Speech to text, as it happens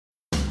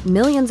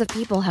Millions of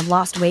people have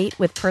lost weight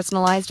with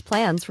personalized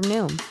plans from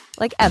Noom.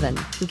 Like Evan,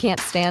 who can't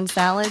stand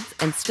salads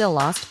and still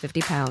lost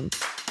 50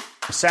 pounds.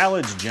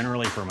 Salads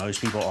generally for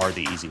most people are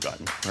the easy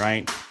button,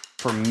 right?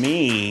 For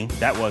me,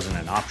 that wasn't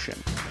an option.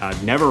 I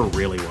never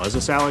really was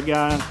a salad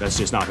guy. That's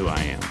just not who I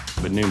am.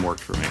 But Noom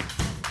worked for me.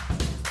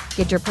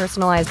 Get your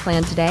personalized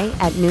plan today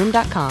at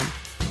Noom.com.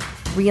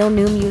 Real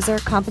Noom user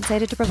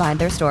compensated to provide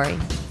their story.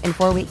 In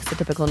 4 weeks, the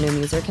typical Noom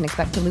user can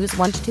expect to lose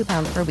 1 to 2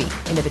 pounds per week.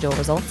 Individual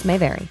results may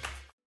vary.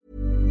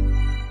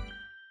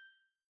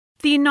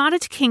 The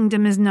United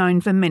Kingdom is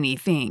known for many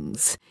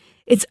things.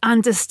 Its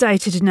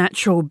understated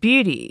natural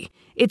beauty,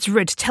 its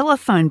red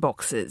telephone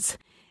boxes,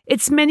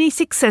 its many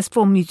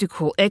successful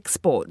musical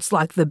exports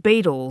like the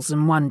Beatles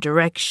and One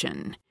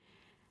Direction.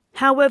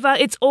 However,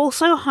 it's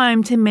also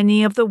home to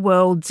many of the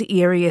world's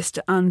eeriest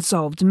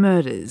unsolved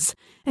murders,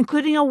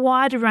 including a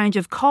wide range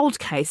of cold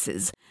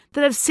cases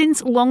that have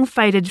since long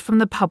faded from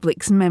the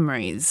public's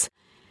memories.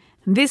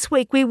 This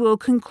week we will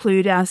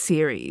conclude our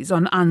series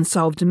on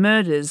unsolved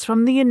murders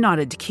from the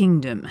United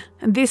Kingdom,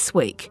 and this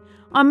week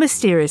on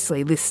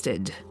Mysteriously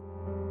Listed.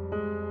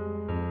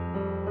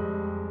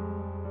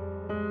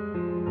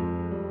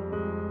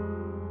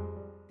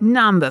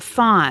 Number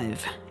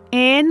 5.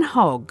 Anne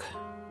Hogg.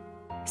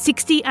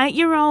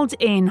 68-year-old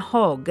Anne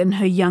Hogg and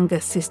her younger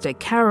sister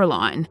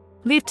Caroline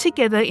lived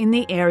together in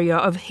the area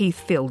of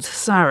Heathfield,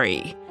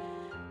 Surrey.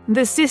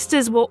 The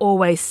sisters were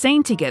always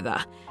seen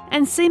together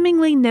and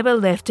seemingly never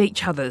left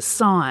each other's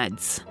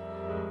sides.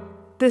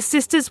 The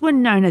sisters were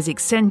known as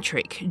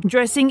eccentric,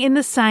 dressing in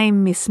the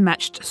same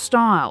mismatched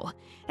style,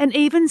 and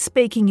even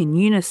speaking in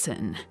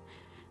unison.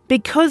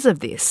 Because of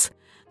this,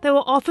 they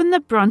were often the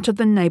brunt of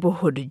the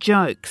neighbourhood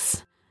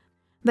jokes.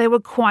 They were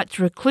quite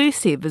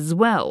reclusive as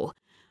well,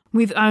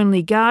 with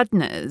only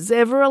gardeners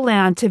ever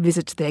allowed to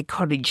visit their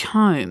cottage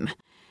home,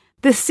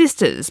 the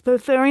sisters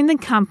preferring the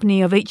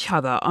company of each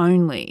other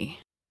only.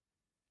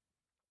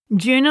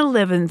 June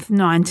 11th,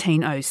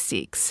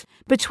 1906,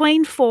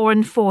 between 4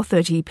 and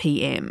 4:30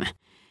 p.m.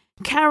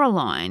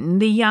 Caroline,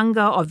 the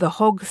younger of the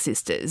Hogg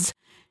sisters,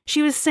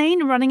 she was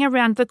seen running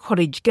around the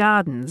cottage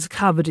gardens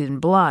covered in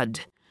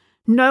blood.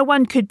 No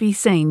one could be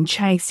seen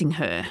chasing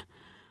her.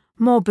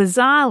 More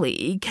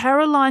bizarrely,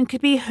 Caroline could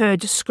be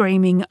heard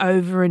screaming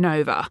over and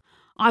over,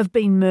 "I've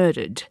been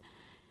murdered."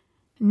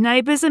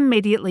 Neighbours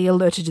immediately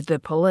alerted the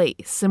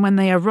police, and when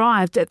they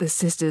arrived at the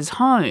sisters'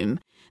 home,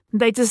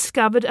 they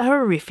discovered a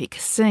horrific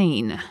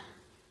scene.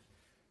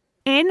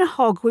 Anne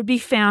Hogg would be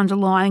found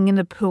lying in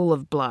a pool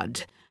of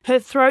blood. Her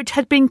throat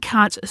had been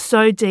cut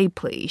so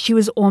deeply she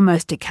was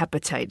almost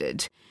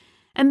decapitated,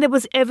 and there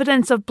was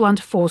evidence of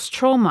blunt force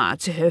trauma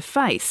to her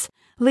face,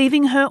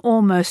 leaving her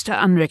almost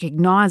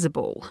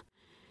unrecognisable.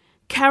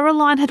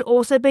 Caroline had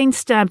also been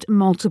stabbed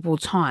multiple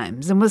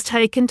times and was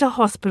taken to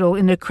hospital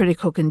in a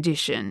critical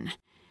condition.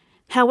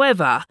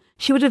 However,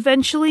 she would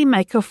eventually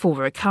make a full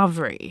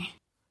recovery.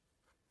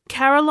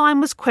 Caroline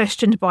was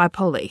questioned by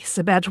police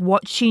about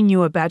what she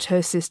knew about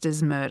her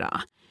sister's murder.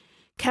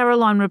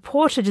 Caroline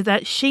reported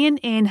that she and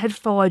Anne had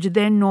followed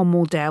their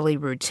normal daily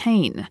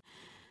routine.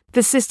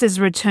 The sisters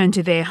returned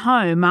to their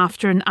home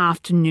after an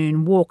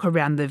afternoon walk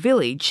around the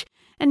village,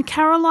 and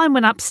Caroline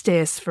went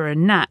upstairs for a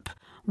nap,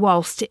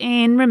 whilst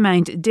Anne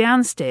remained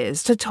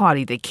downstairs to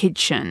tidy the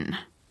kitchen.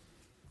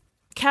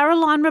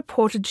 Caroline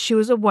reported she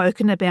was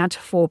awoken about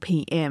 4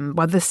 p.m.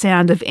 by the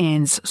sound of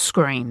Anne's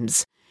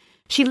screams.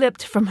 She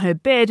leapt from her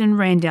bed and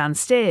ran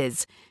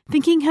downstairs,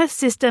 thinking her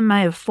sister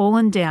may have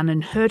fallen down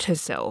and hurt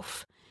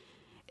herself.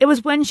 It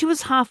was when she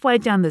was halfway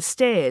down the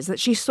stairs that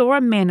she saw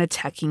a man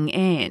attacking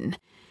Anne.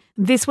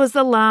 This was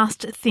the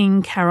last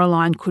thing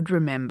Caroline could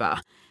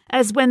remember,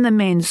 as when the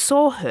man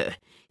saw her,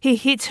 he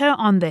hit her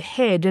on the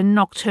head and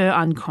knocked her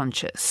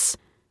unconscious.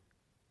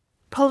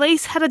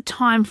 Police had a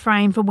time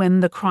frame for when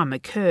the crime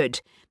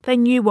occurred. They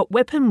knew what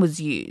weapon was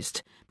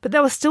used, but they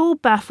were still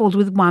baffled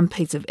with one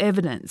piece of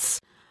evidence.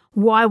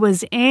 Why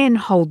was Anne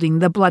holding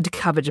the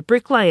blood-covered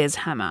bricklayer's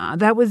hammer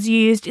that was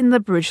used in the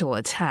brutal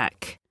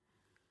attack?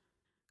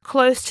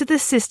 Close to the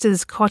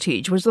sisters'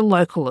 cottage was the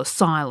local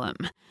asylum.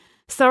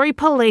 Surrey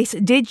police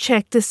did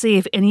check to see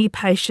if any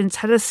patients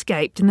had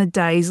escaped in the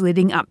days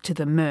leading up to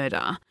the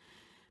murder.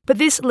 But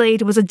this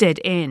lead was a dead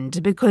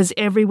end because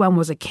everyone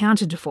was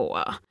accounted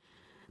for.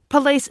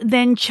 Police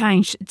then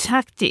changed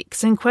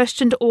tactics and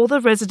questioned all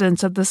the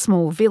residents of the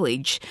small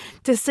village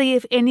to see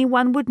if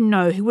anyone would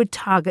know who would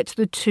target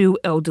the two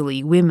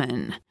elderly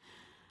women.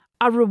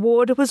 A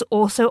reward was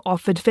also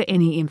offered for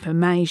any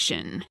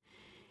information.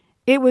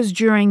 It was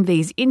during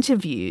these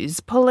interviews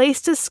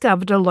police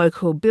discovered a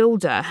local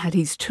builder had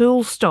his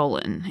tools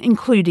stolen,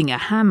 including a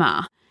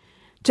hammer.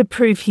 To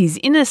prove his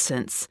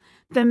innocence,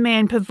 the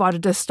man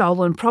provided a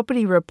stolen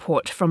property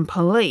report from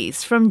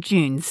police from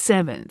June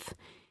 7th.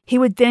 He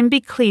would then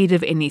be cleared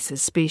of any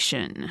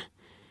suspicion.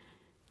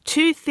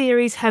 Two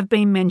theories have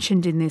been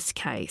mentioned in this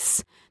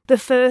case. The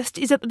first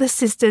is that the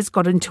sisters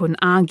got into an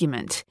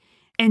argument,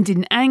 and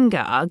in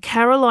anger,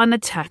 Caroline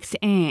attacked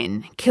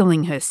Anne,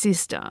 killing her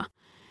sister.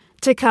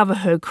 To cover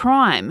her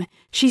crime,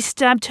 she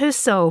stabbed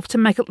herself to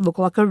make it look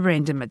like a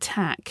random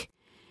attack.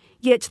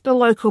 Yet the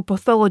local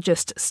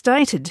pathologist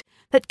stated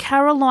that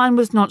Caroline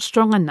was not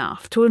strong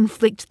enough to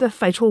inflict the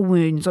fatal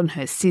wounds on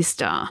her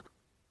sister.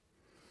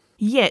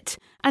 Yet,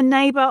 a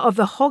neighbour of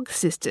the Hogg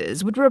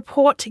sisters would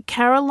report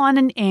Caroline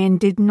and Anne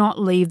did not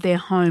leave their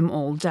home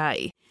all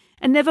day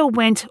and never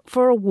went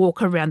for a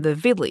walk around the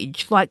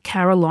village like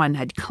Caroline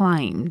had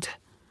claimed.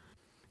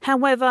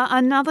 However,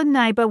 another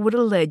neighbour would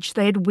allege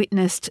they had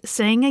witnessed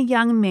seeing a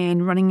young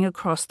man running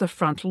across the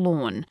front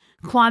lawn,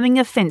 climbing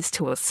a fence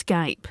to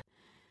escape.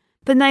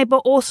 The neighbour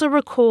also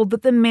recalled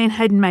that the man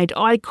had made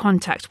eye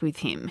contact with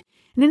him,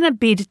 and in a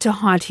bid to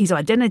hide his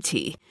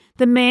identity,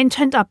 the man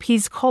turned up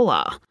his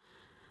collar.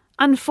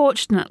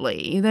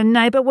 Unfortunately, the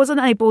neighbour was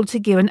unable to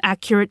give an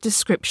accurate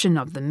description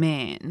of the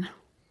man.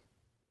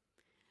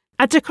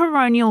 At a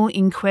coronial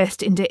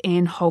inquest into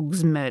Anne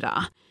Hogg's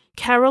murder,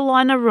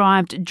 Caroline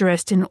arrived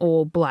dressed in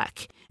all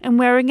black and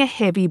wearing a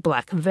heavy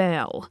black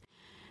veil.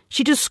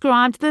 She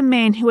described the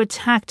man who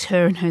attacked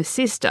her and her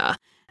sister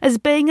as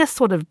being a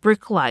sort of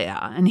bricklayer,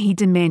 and he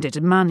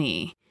demanded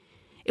money.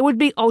 It would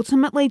be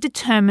ultimately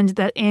determined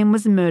that Anne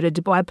was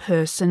murdered by a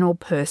person or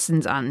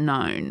persons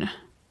unknown.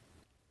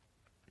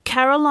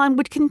 Caroline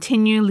would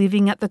continue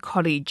living at the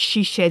cottage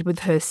she shared with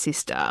her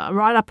sister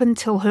right up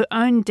until her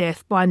own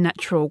death by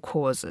natural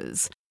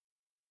causes.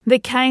 The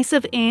case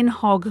of Anne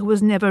Hogg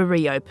was never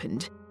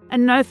reopened,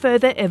 and no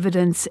further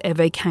evidence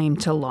ever came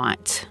to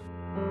light.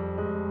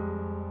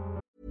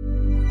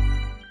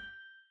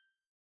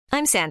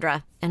 I'm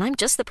Sandra, and I'm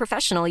just the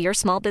professional your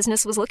small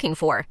business was looking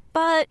for.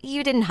 But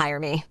you didn't hire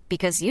me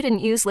because you didn't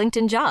use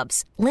LinkedIn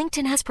Jobs.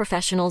 LinkedIn has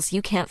professionals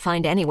you can't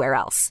find anywhere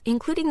else,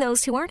 including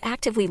those who aren't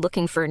actively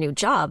looking for a new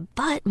job,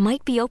 but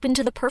might be open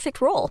to the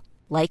perfect role,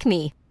 like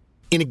me.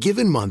 In a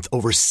given month,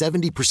 over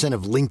 70%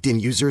 of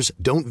LinkedIn users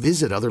don't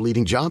visit other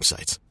leading job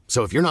sites.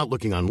 So if you're not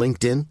looking on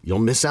LinkedIn, you'll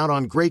miss out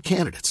on great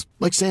candidates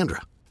like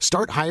Sandra.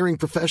 Start hiring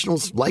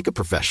professionals like a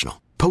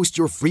professional. Post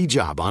your free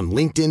job on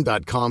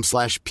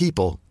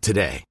linkedin.com/people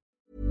today.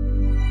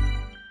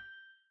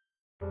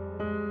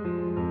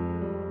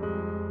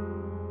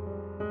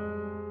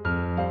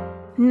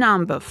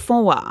 Number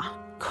 4.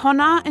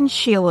 Connor and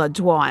Sheila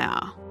Dwyer.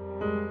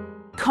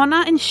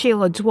 Connor and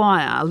Sheila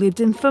Dwyer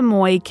lived in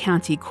Fermoy,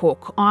 County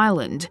Cork,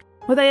 Ireland,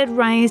 where they had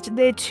raised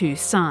their 2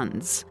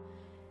 sons.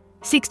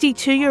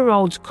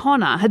 62-year-old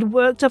Connor had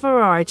worked a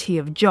variety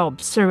of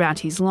jobs throughout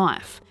his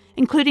life,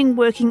 including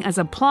working as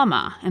a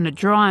plumber and a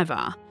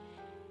driver.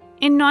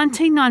 In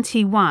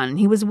 1991,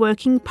 he was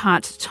working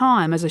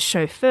part-time as a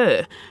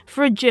chauffeur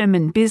for a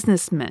German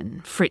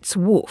businessman, Fritz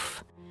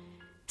Wolf.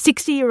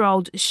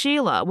 60-year-old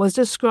Sheila was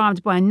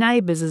described by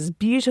neighbours as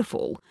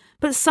beautiful,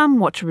 but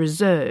somewhat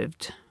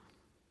reserved.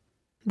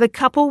 The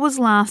couple was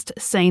last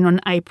seen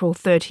on April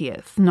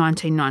 30th,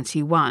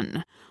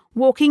 1991,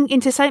 walking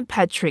into St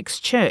Patrick's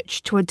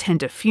Church to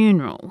attend a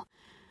funeral.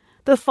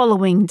 The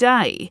following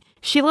day,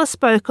 Sheila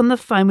spoke on the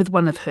phone with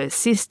one of her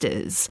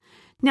sisters.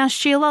 Now,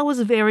 Sheila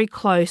was very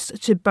close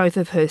to both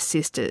of her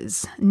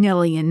sisters,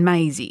 Nellie and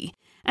Maisie,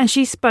 and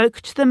she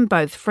spoke to them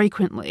both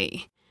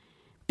frequently.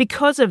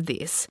 Because of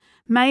this,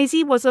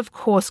 Maisie was of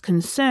course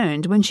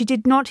concerned when she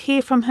did not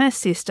hear from her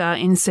sister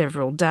in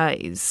several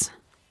days.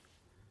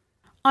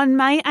 On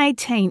May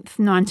 18th,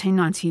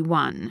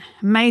 1991,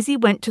 Maisie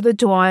went to the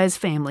Dwyer's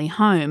family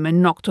home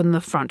and knocked on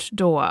the front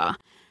door,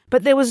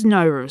 but there was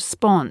no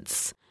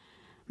response.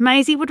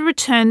 Maisie would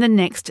return the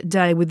next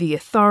day with the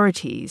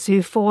authorities,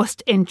 who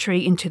forced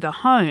entry into the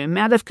home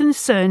out of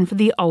concern for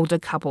the older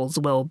couple's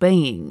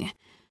well-being,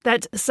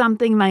 that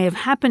something may have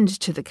happened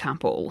to the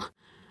couple.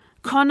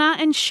 Connor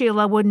and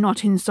Sheila were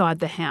not inside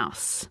the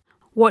house.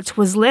 What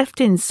was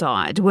left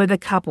inside were the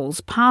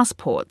couple's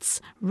passports,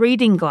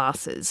 reading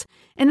glasses,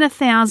 and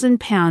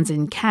 £1,000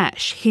 in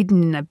cash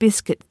hidden in a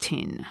biscuit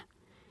tin.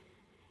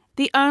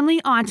 The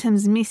only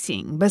items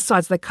missing,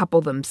 besides the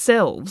couple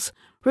themselves,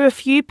 were a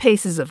few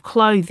pieces of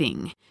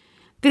clothing.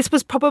 This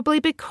was probably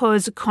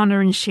because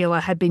Connor and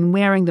Sheila had been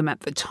wearing them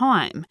at the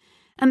time,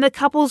 and the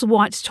couple's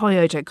white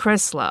Toyota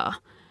Chrysler.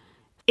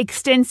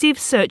 Extensive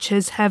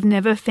searches have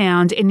never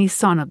found any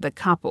sign of the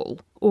couple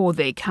or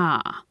their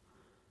car.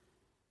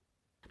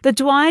 The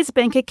Dwyer's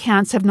bank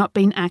accounts have not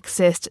been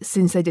accessed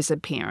since their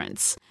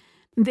disappearance.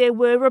 There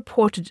were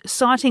reported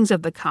sightings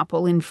of the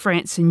couple in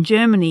France and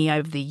Germany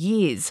over the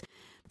years,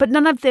 but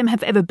none of them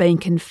have ever been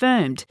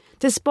confirmed,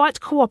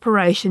 despite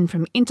cooperation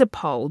from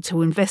Interpol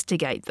to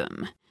investigate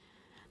them.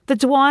 The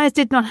Dwyers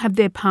did not have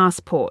their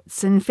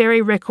passports, and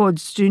ferry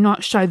records do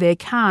not show their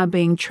car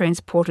being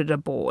transported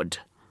aboard.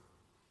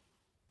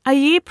 A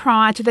year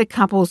prior to the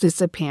couple's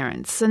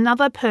disappearance,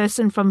 another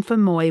person from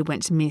Fermoy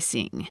went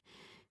missing.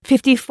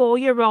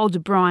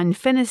 54-year-old Brian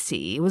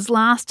Fennessy was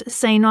last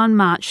seen on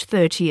March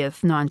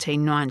 30th,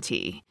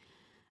 1990.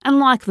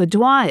 Unlike the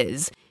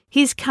Dwyers,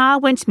 his car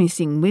went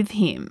missing with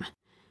him.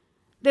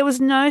 There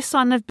was no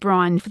sign of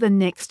Brian for the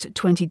next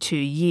 22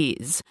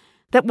 years.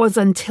 That was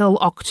until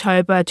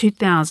October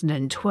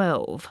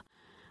 2012.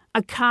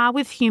 A car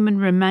with human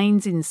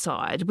remains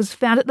inside was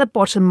found at the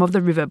bottom of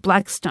the River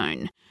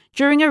Blackstone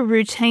during a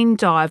routine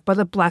dive by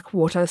the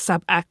Blackwater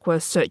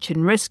Sub-Aqua Search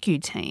and Rescue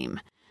Team.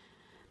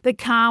 The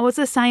car was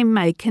the same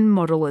make and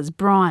model as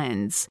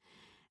Brian's,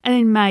 and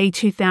in May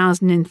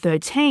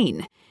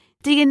 2013,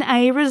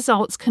 DNA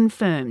results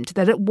confirmed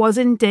that it was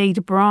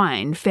indeed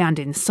Brian found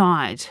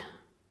inside.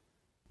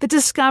 The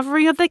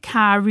discovery of the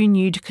car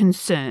renewed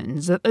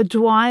concerns that the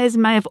Dwyers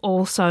may have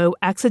also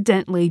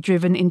accidentally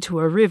driven into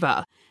a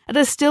river at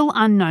a still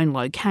unknown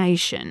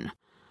location.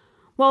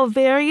 While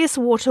various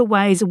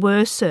waterways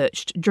were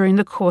searched during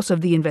the course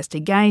of the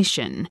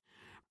investigation,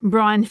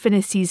 Brian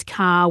Fennessy's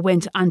car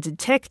went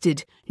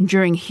undetected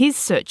during his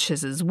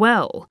searches as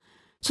well,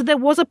 so there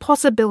was a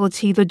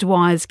possibility the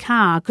Dwyer's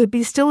car could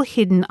be still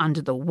hidden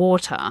under the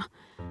water.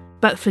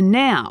 But for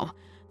now,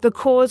 the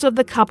cause of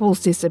the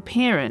couple's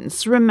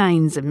disappearance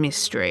remains a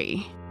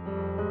mystery.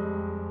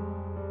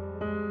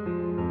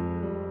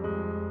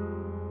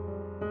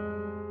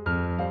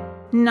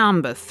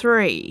 Number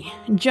 3.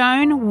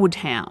 Joan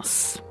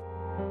Woodhouse.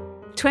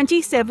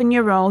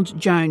 27-year-old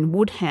Joan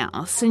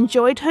Woodhouse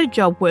enjoyed her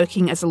job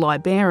working as a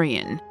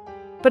librarian,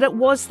 but it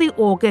was the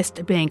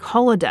August bank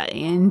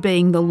holiday and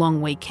being the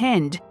long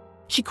weekend,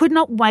 she could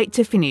not wait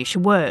to finish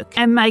work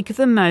and make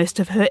the most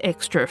of her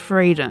extra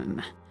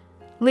freedom.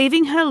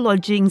 Leaving her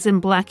lodgings in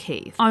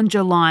Blackheath on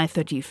July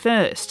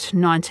 31st,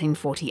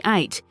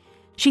 1948,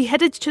 she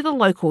headed to the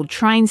local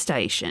train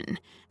station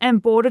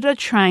and boarded a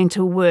train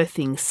to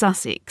Worthing,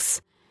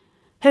 Sussex.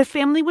 Her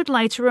family would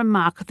later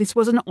remark this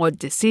was an odd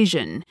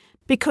decision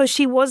because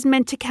she was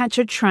meant to catch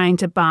a train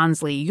to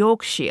Barnsley,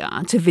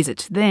 Yorkshire to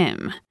visit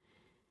them.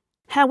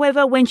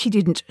 However, when she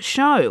didn't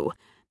show,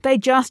 they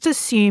just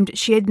assumed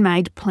she had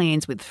made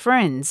plans with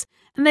friends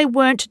and they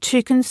weren't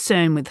too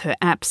concerned with her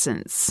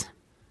absence.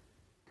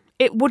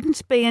 It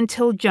wouldn't be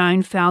until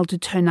Joan failed to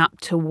turn up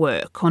to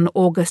work on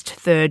August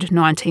 3rd,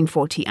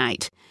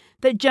 1948,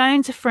 that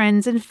Joan's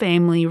friends and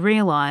family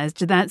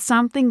realised that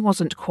something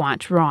wasn't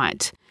quite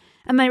right,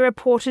 and they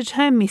reported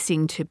her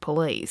missing to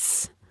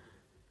police.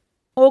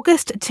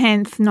 August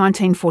 10th,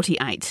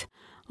 1948,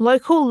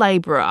 local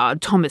labourer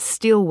Thomas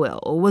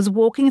Stilwell was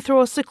walking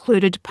through a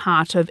secluded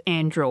part of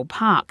Andrell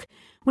Park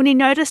when he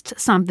noticed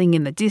something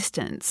in the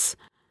distance.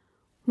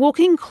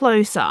 Walking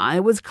closer,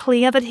 it was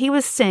clear that he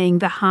was seeing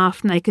the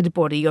half-naked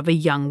body of a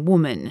young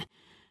woman,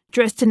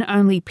 dressed in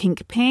only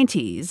pink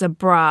panties, a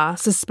bra,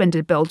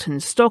 suspended belt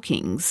and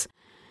stockings.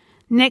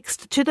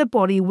 Next to the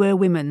body were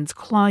women's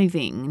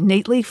clothing,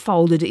 neatly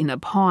folded in a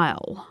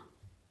pile.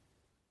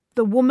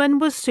 The woman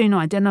was soon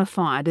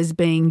identified as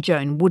being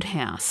Joan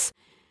Woodhouse.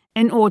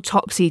 An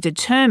autopsy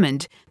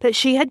determined that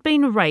she had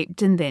been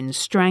raped and then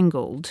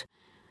strangled.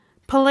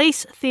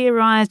 Police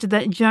theorised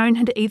that Joan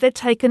had either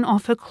taken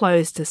off her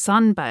clothes to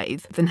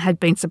sunbathe and had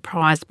been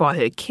surprised by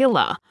her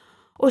killer,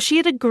 or she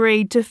had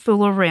agreed to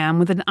fool around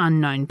with an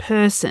unknown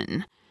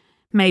person.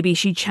 Maybe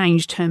she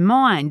changed her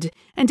mind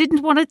and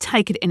didn't want to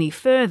take it any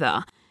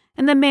further,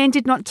 and the man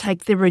did not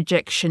take the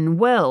rejection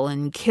well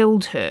and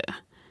killed her.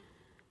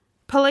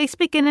 Police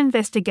began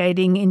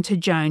investigating into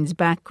Joan's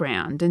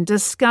background and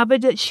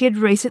discovered that she had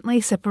recently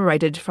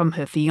separated from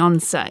her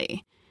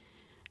fiancé.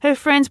 Her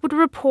friends would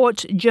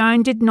report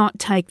Joan did not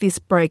take this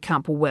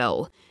breakup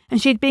well,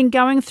 and she'd been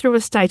going through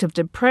a state of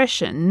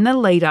depression in the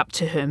lead up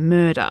to her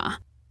murder,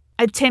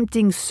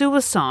 attempting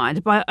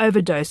suicide by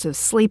overdose of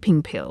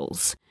sleeping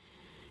pills.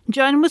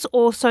 Joan was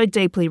also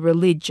deeply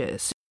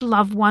religious.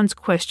 Loved ones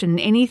questioned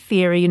any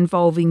theory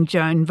involving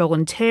Joan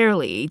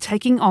voluntarily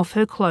taking off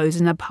her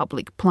clothes in a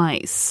public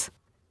place.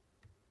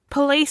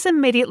 Police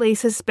immediately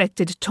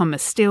suspected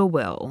Thomas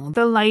Stilwell,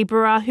 the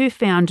labourer who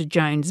found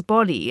Joan's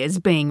body, as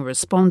being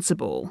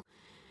responsible.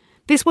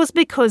 This was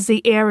because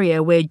the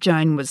area where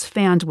Joan was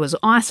found was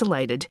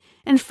isolated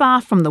and far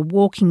from the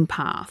walking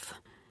path.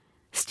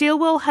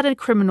 Stilwell had a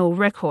criminal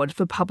record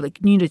for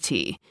public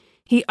nudity.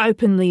 He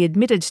openly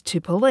admitted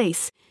to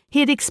police he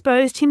had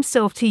exposed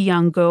himself to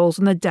young girls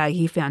on the day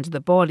he found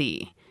the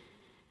body.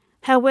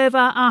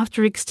 However,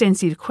 after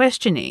extensive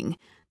questioning,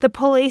 the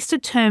police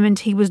determined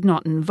he was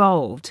not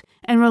involved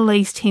and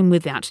released him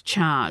without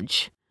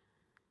charge.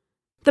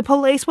 The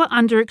police were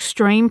under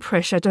extreme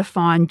pressure to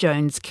find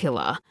Joan's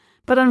killer,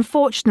 but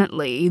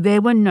unfortunately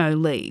there were no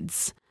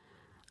leads.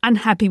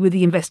 Unhappy with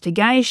the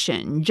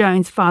investigation,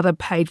 Joan's father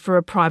paid for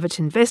a private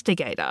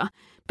investigator,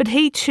 but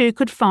he too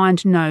could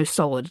find no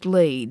solid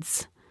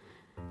leads.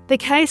 The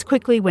case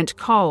quickly went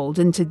cold,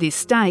 and to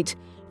this date,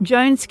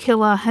 Joan's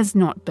killer has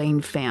not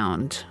been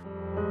found.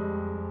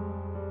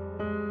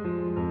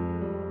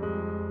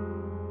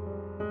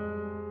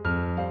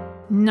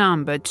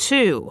 Number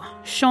 2.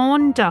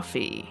 Sean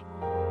Duffy.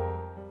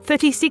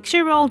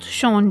 36-year-old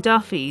Sean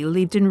Duffy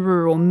lived in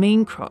rural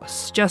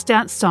Meancross, just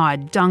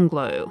outside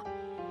Dunglow.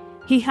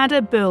 He had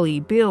a burly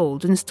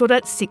build and stood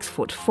at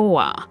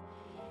 6'4".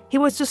 He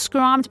was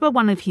described by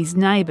one of his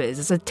neighbours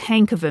as a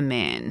tank of a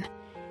man.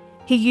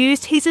 He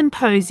used his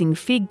imposing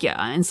figure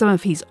and some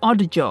of his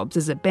odd jobs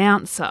as a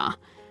bouncer,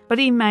 but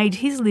he made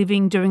his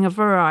living doing a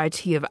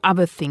variety of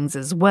other things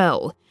as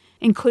well,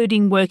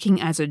 including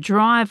working as a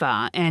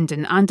driver and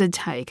an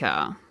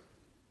undertaker.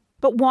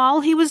 But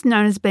while he was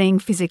known as being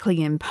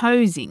physically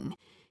imposing,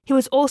 he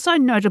was also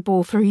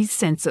notable for his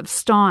sense of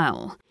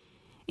style.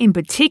 In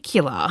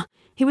particular,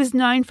 he was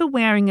known for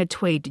wearing a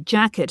tweed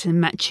jacket and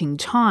matching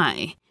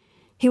tie.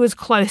 He was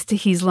close to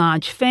his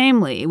large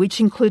family, which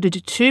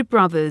included 2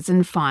 brothers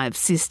and 5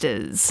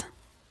 sisters.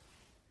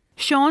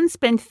 Sean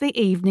spent the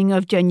evening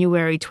of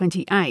January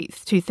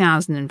 28,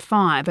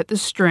 2005 at the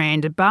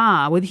Strand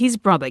Bar with his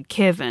brother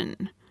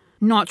Kevin,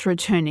 not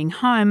returning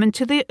home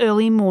until the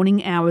early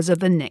morning hours of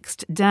the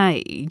next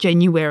day,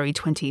 January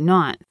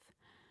 29th.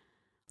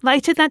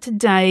 Later that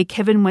day,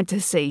 Kevin went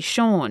to see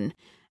Sean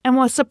and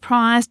was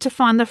surprised to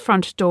find the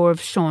front door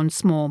of Sean's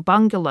small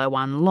bungalow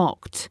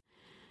unlocked.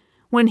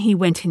 When he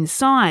went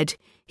inside,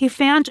 he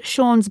found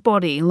Sean's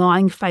body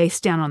lying face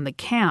down on the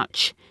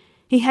couch.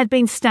 He had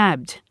been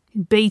stabbed,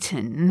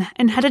 beaten,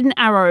 and had an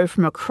arrow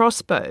from a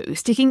crossbow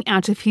sticking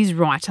out of his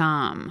right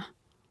arm.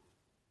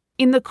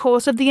 In the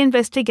course of the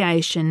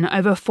investigation,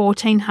 over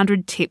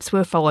 1,400 tips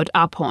were followed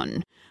up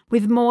on,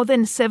 with more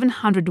than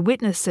 700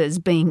 witnesses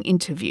being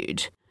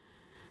interviewed.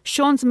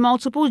 Sean's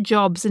multiple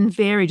jobs and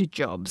varied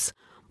jobs,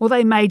 while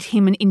they made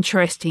him an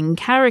interesting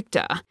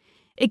character,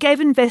 it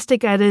gave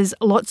investigators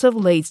lots of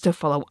leads to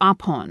follow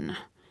up on.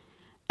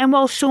 And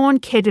while Sean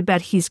cared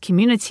about his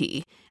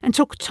community and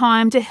took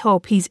time to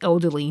help his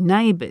elderly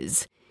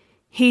neighbours,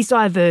 his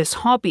diverse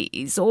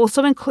hobbies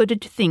also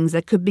included things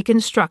that could be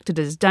constructed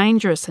as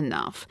dangerous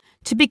enough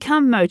to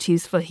become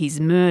motives for his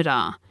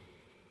murder.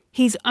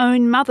 His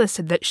own mother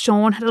said that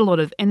Sean had a lot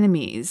of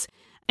enemies,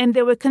 and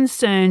there were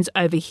concerns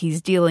over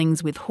his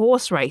dealings with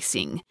horse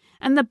racing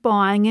and the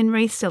buying and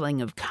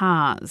reselling of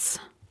cars.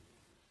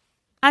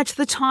 At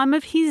the time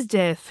of his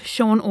death,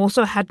 Sean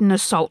also had an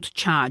assault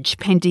charge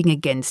pending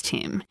against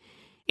him.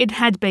 It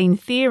had been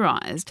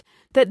theorised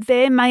that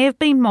there may have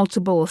been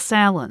multiple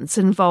assailants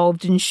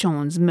involved in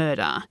Sean's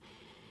murder.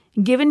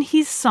 Given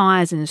his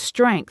size and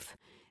strength,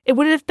 it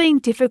would have been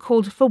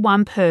difficult for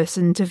one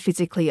person to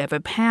physically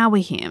overpower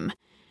him.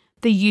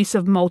 The use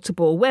of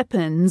multiple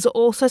weapons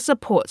also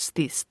supports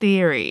this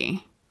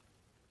theory.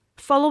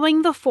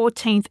 Following the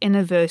 14th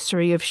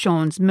anniversary of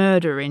Sean's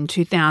murder in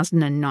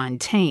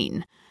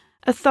 2019,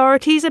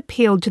 authorities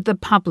appealed to the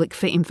public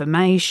for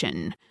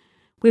information,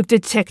 with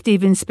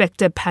Detective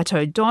Inspector Pat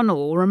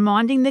O'Donnell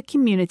reminding the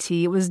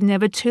community it was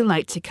never too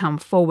late to come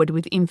forward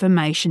with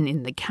information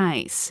in the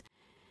case.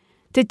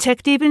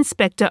 Detective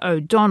Inspector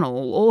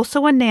O'Donnell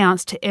also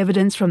announced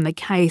evidence from the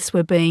case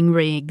were being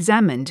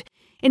re-examined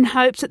in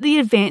hopes that the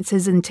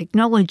advances in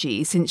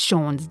technology since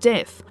Sean's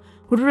death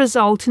would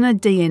result in a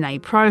DNA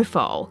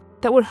profile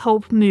that would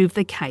help move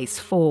the case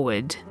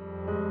forward.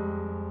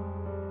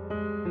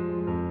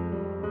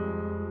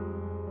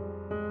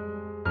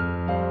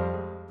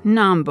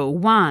 Number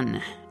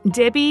 1.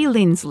 Debbie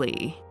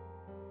Lindsley.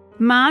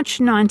 March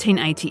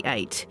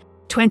 1988.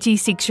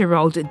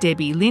 26-year-old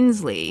Debbie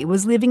Lindsley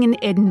was living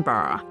in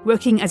Edinburgh,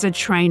 working as a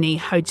trainee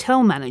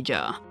hotel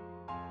manager.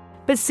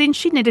 But since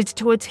she needed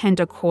to attend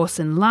a course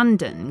in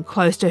London,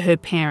 close to her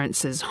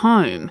parents'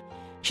 home,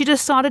 she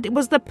decided it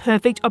was the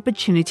perfect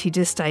opportunity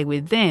to stay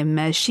with them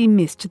as she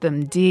missed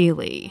them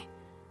dearly.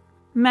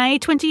 May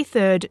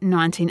 23,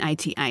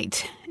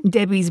 1988.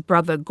 Debbie's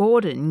brother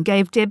Gordon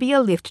gave Debbie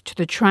a lift to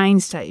the train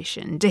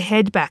station to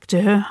head back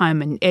to her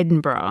home in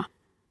Edinburgh.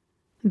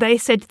 They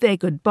said their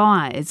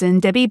goodbyes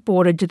and Debbie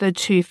boarded the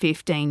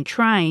 2:15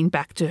 train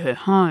back to her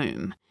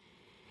home.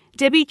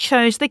 Debbie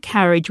chose the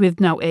carriage with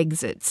no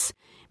exits,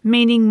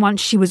 meaning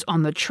once she was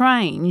on the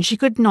train she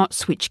could not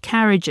switch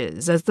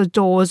carriages as the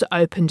doors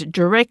opened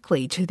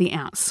directly to the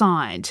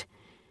outside.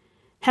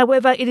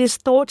 However, it is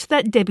thought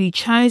that Debbie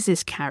chose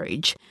this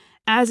carriage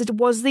as it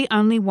was the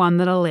only one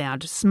that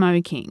allowed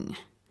smoking.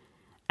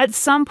 At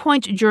some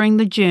point during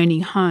the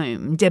journey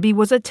home, Debbie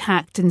was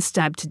attacked and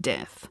stabbed to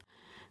death.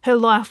 Her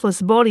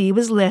lifeless body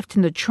was left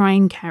in the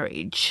train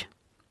carriage.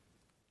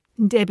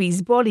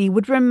 Debbie's body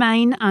would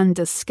remain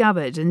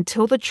undiscovered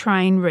until the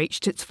train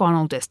reached its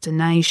final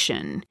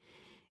destination.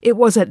 It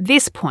was at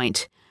this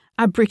point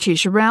a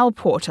British rail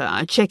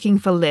porter checking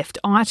for left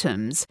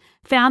items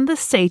found the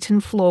seat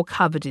and floor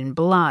covered in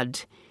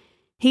blood.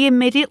 He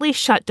immediately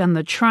shut down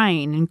the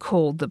train and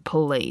called the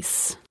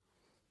police.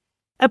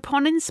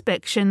 Upon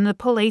inspection, the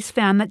police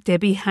found that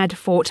Debbie had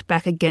fought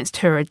back against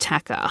her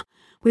attacker,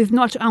 with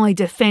not only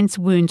defence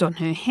wounds on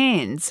her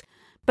hands,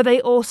 but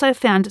they also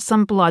found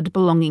some blood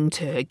belonging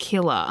to her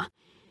killer.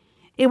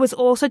 It was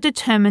also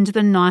determined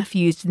the knife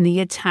used in the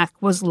attack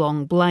was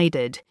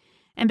long-bladed,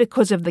 and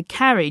because of the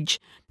carriage,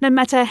 no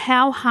matter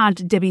how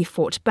hard Debbie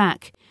fought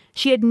back,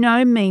 she had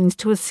no means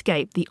to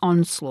escape the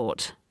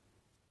onslaught.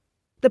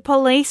 The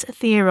police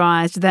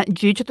theorised that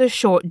due to the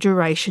short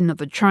duration of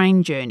the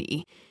train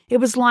journey, it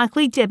was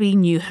likely Debbie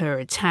knew her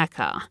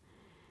attacker.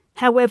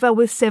 However,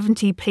 with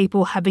 70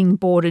 people having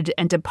boarded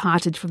and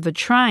departed from the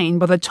train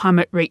by the time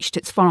it reached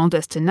its final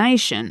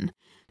destination,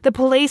 the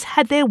police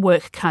had their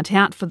work cut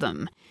out for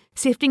them,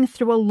 sifting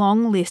through a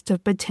long list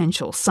of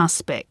potential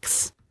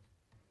suspects.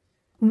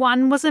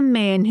 One was a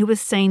man who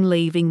was seen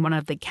leaving one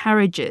of the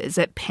carriages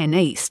at Penn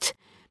East,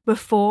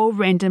 before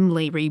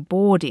randomly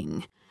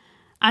reboarding.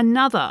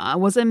 Another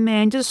was a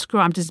man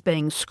described as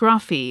being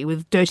scruffy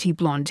with dirty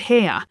blonde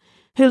hair,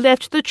 who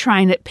left the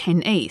train at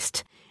Penn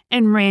East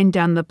and ran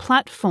down the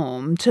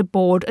platform to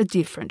board a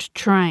different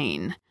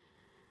train.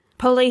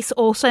 Police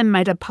also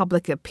made a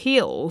public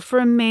appeal for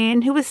a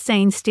man who was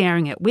seen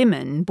staring at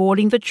women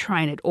boarding the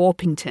train at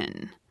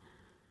Orpington.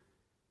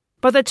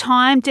 By the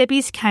time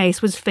Debbie's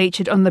case was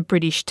featured on the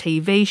British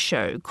TV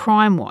show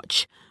Crime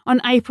Watch on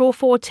April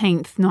 14,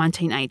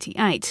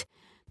 1988,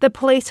 the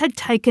police had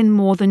taken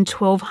more than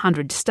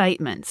 1,200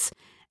 statements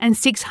and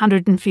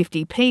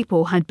 650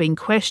 people had been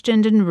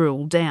questioned and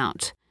ruled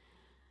out.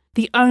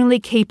 The only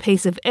key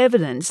piece of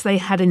evidence they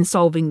had in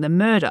solving the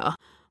murder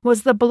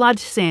was the blood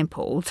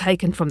sample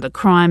taken from the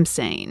crime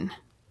scene.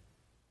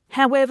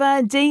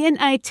 However,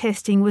 DNA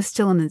testing was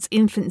still in its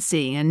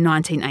infancy in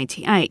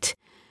 1988,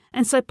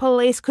 and so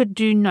police could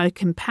do no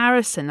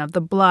comparison of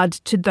the blood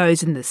to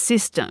those in the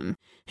system,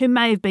 who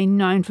may have been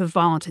known for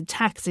violent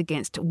attacks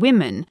against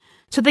women,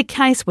 so the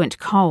case went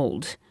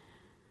cold.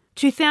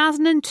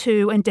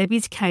 2002 and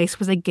Debbie's case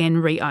was again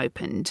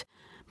reopened.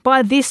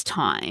 By this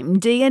time,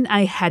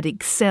 DNA had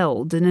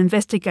excelled and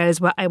investigators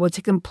were able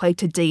to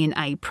complete a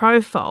DNA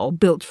profile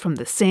built from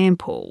the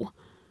sample.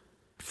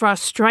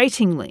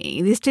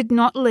 Frustratingly, this did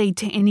not lead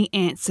to any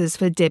answers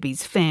for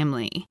Debbie's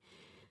family.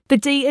 The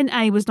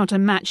DNA was not a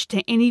match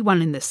to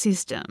anyone in the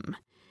system.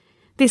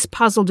 This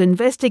puzzled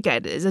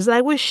investigators as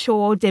they were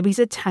sure Debbie's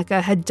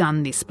attacker had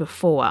done this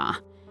before.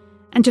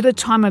 And to the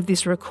time of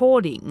this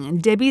recording,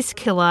 Debbie's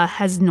killer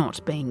has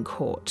not been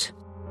caught.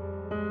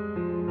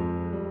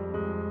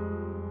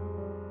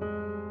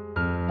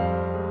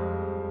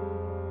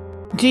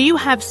 Do you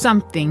have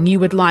something you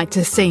would like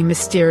to see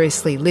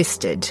mysteriously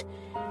listed?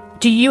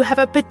 Do you have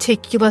a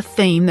particular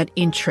theme that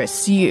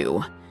interests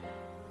you?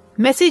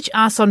 Message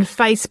us on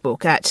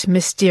Facebook at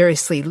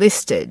Mysteriously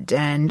Listed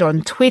and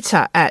on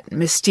Twitter at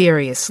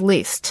Mysterious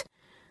List.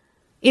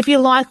 If you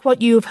like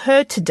what you've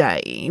heard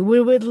today,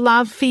 we would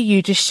love for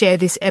you to share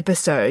this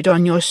episode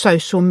on your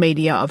social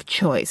media of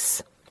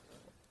choice.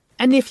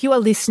 And if you are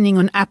listening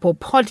on Apple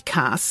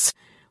Podcasts,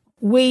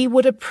 we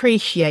would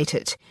appreciate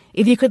it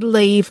if you could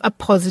leave a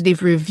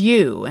positive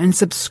review and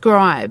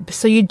subscribe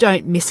so you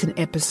don't miss an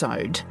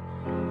episode.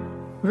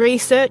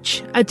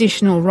 Research,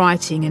 additional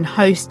writing and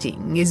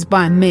hosting is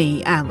by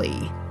me,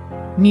 Ali.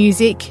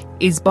 Music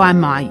is by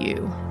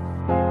Mayu.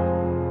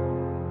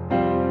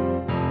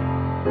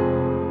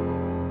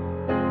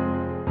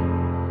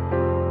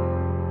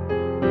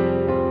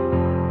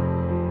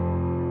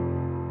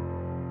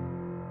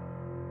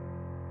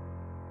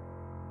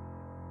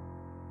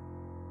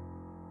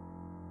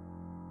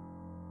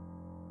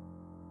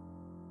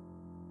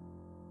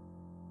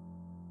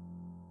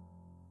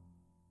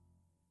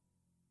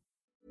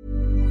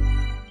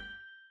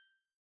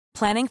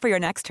 Planning for your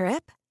next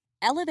trip?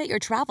 Elevate your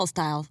travel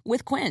style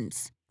with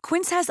Quince.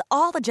 Quince has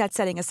all the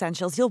jet-setting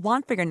essentials you'll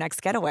want for your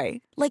next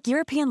getaway, like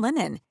European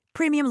linen,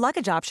 premium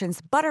luggage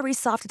options, buttery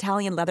soft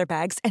Italian leather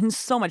bags, and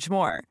so much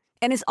more.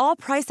 And is all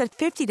priced at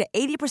 50 to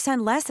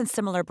 80% less than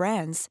similar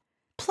brands.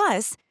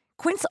 Plus,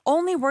 Quince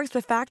only works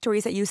with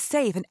factories that use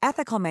safe and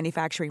ethical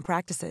manufacturing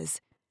practices.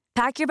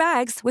 Pack your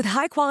bags with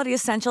high-quality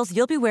essentials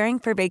you'll be wearing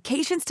for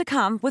vacations to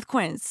come with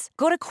Quince.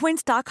 Go to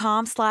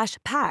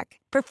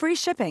quince.com/pack for free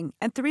shipping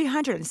and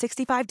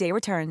 365-day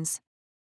returns.